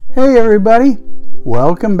Hey everybody,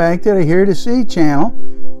 welcome back to the Hear2See channel.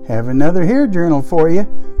 Have another Hear Journal for you.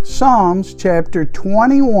 Psalms chapter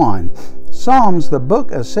 21. Psalms, the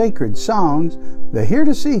book of sacred songs. The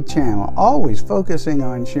Hear2See channel, always focusing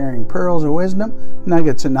on sharing pearls of wisdom,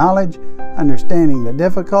 nuggets of knowledge, understanding the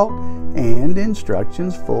difficult, and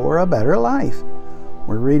instructions for a better life.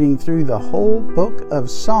 We're reading through the whole book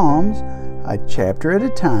of Psalms, a chapter at a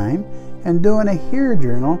time, and doing a Hear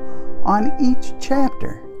Journal on each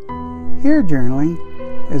chapter. Hear journaling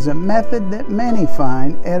is a method that many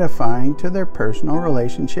find edifying to their personal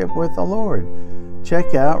relationship with the Lord.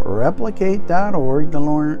 Check out replicate.org to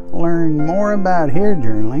learn more about hear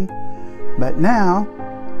journaling. But now,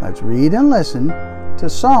 let's read and listen to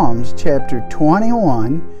Psalms chapter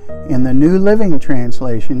 21 in the New Living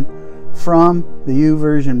Translation from the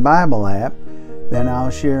YouVersion Bible app. Then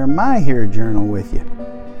I'll share my Hear Journal with you.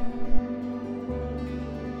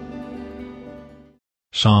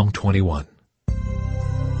 Psalm 21.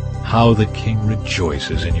 How the king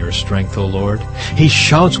rejoices in your strength, O Lord. He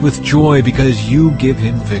shouts with joy because you give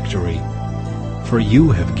him victory. For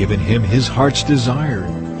you have given him his heart's desire.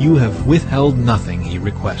 You have withheld nothing he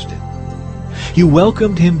requested. You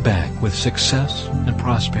welcomed him back with success and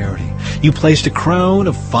prosperity. You placed a crown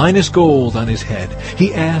of finest gold on his head.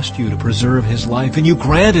 He asked you to preserve his life, and you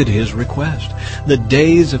granted his request. The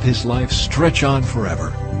days of his life stretch on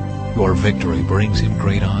forever. Your victory brings him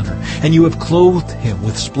great honor, and you have clothed him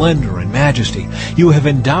with splendor and majesty. You have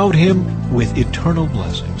endowed him with eternal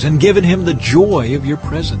blessings and given him the joy of your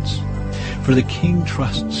presence. For the king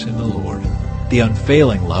trusts in the Lord. The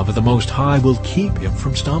unfailing love of the Most High will keep him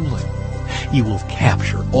from stumbling. You will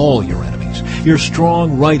capture all your enemies. Your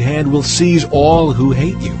strong right hand will seize all who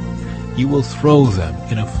hate you. You will throw them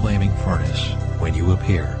in a flaming furnace when you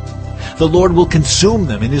appear. The Lord will consume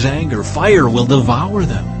them in his anger. Fire will devour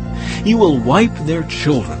them. You will wipe their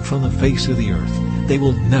children from the face of the earth. They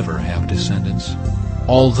will never have descendants.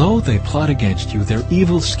 Although they plot against you, their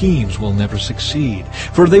evil schemes will never succeed.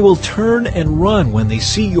 For they will turn and run when they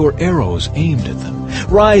see your arrows aimed at them.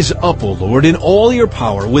 Rise up, O Lord, in all your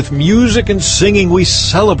power. With music and singing we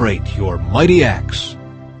celebrate your mighty acts.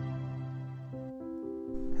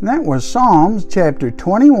 And that was Psalms chapter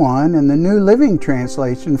 21 in the New Living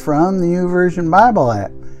Translation from the YouVersion Bible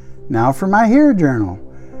app. Now for my Hear Journal.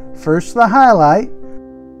 First, the highlight,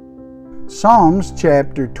 Psalms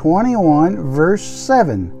chapter 21, verse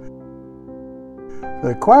 7.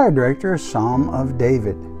 The choir director, Psalm of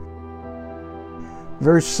David.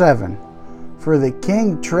 Verse 7. For the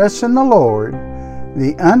king trusts in the Lord,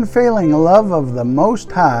 the unfailing love of the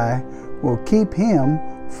Most High will keep him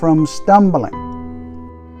from stumbling.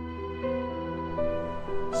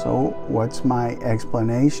 So, what's my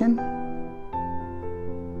explanation?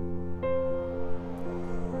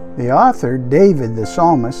 The author, David the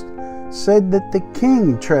psalmist, said that the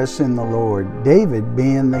king trusts in the Lord, David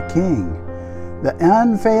being the king. The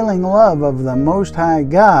unfailing love of the Most High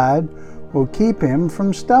God will keep him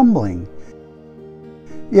from stumbling.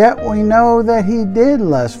 Yet we know that he did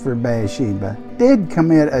lust for Bathsheba, did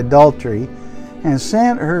commit adultery, and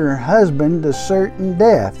sent her husband to certain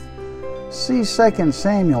death. See 2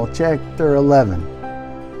 Samuel chapter 11.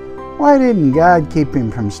 Why didn't God keep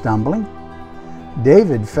him from stumbling?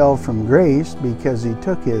 David fell from grace because he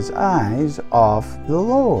took his eyes off the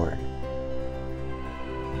Lord.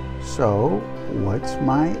 So, what's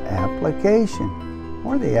my application?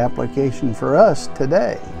 Or the application for us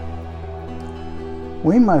today?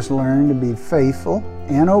 We must learn to be faithful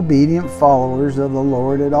and obedient followers of the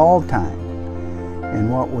Lord at all times, in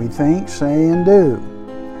what we think, say, and do.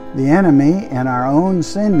 The enemy and our own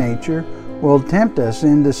sin nature will tempt us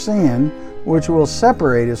into sin, which will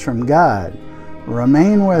separate us from God.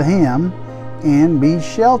 Remain with him and be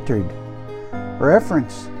sheltered.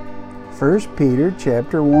 Reference 1 Peter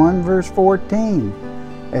chapter 1 verse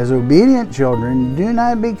 14. As obedient children, do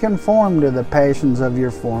not be conformed to the passions of your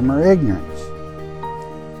former ignorance.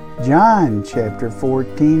 John chapter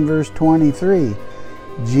 14 verse 23.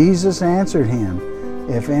 Jesus answered him,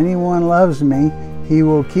 If anyone loves me, he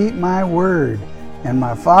will keep my word, and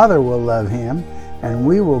my Father will love him, and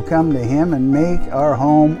we will come to him and make our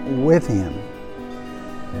home with him.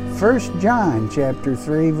 1 John chapter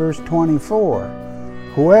 3 verse 24.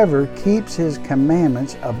 Whoever keeps his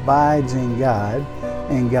commandments abides in God,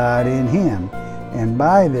 and God in him. And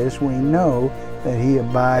by this we know that he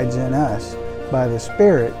abides in us, by the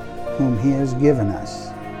Spirit whom he has given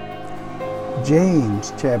us.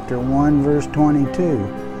 James chapter 1 verse 22.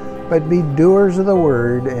 But be doers of the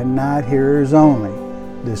word, and not hearers only,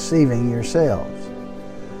 deceiving yourselves.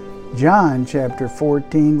 John chapter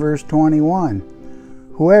 14 verse 21.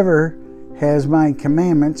 Whoever has my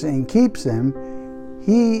commandments and keeps them,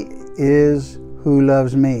 he is who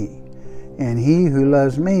loves me. And he who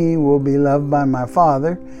loves me will be loved by my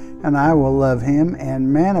Father, and I will love him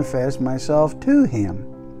and manifest myself to him.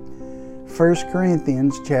 1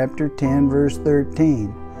 Corinthians chapter 10, verse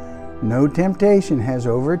 13. No temptation has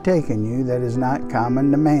overtaken you that is not common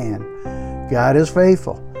to man. God is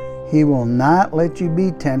faithful. He will not let you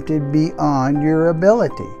be tempted beyond your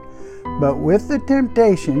ability. But with the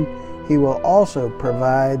temptation, he will also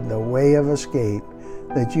provide the way of escape,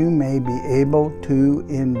 that you may be able to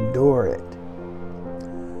endure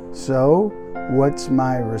it. So, what's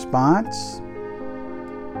my response?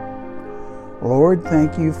 Lord,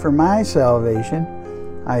 thank you for my salvation.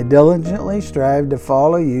 I diligently strive to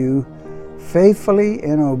follow you faithfully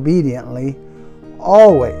and obediently,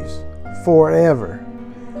 always, forever.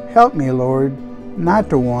 Help me, Lord, not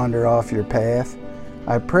to wander off your path.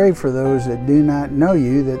 I pray for those that do not know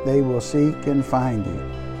you, that they will seek and find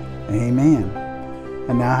you. Amen.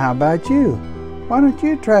 And now how about you? Why don't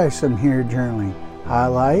you try some Hear journaling?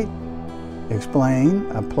 Highlight, explain,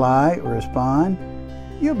 apply, respond.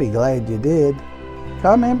 You'll be glad you did.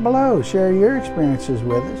 Comment below. Share your experiences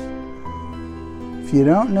with us. If you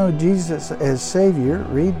don't know Jesus as Savior,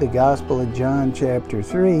 read the Gospel of John chapter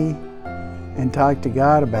 3 and talk to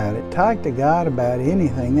God about it. Talk to God about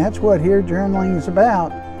anything. That's what Hear journaling is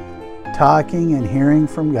about. Talking and hearing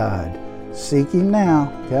from God. Seek Him now.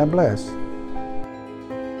 God bless.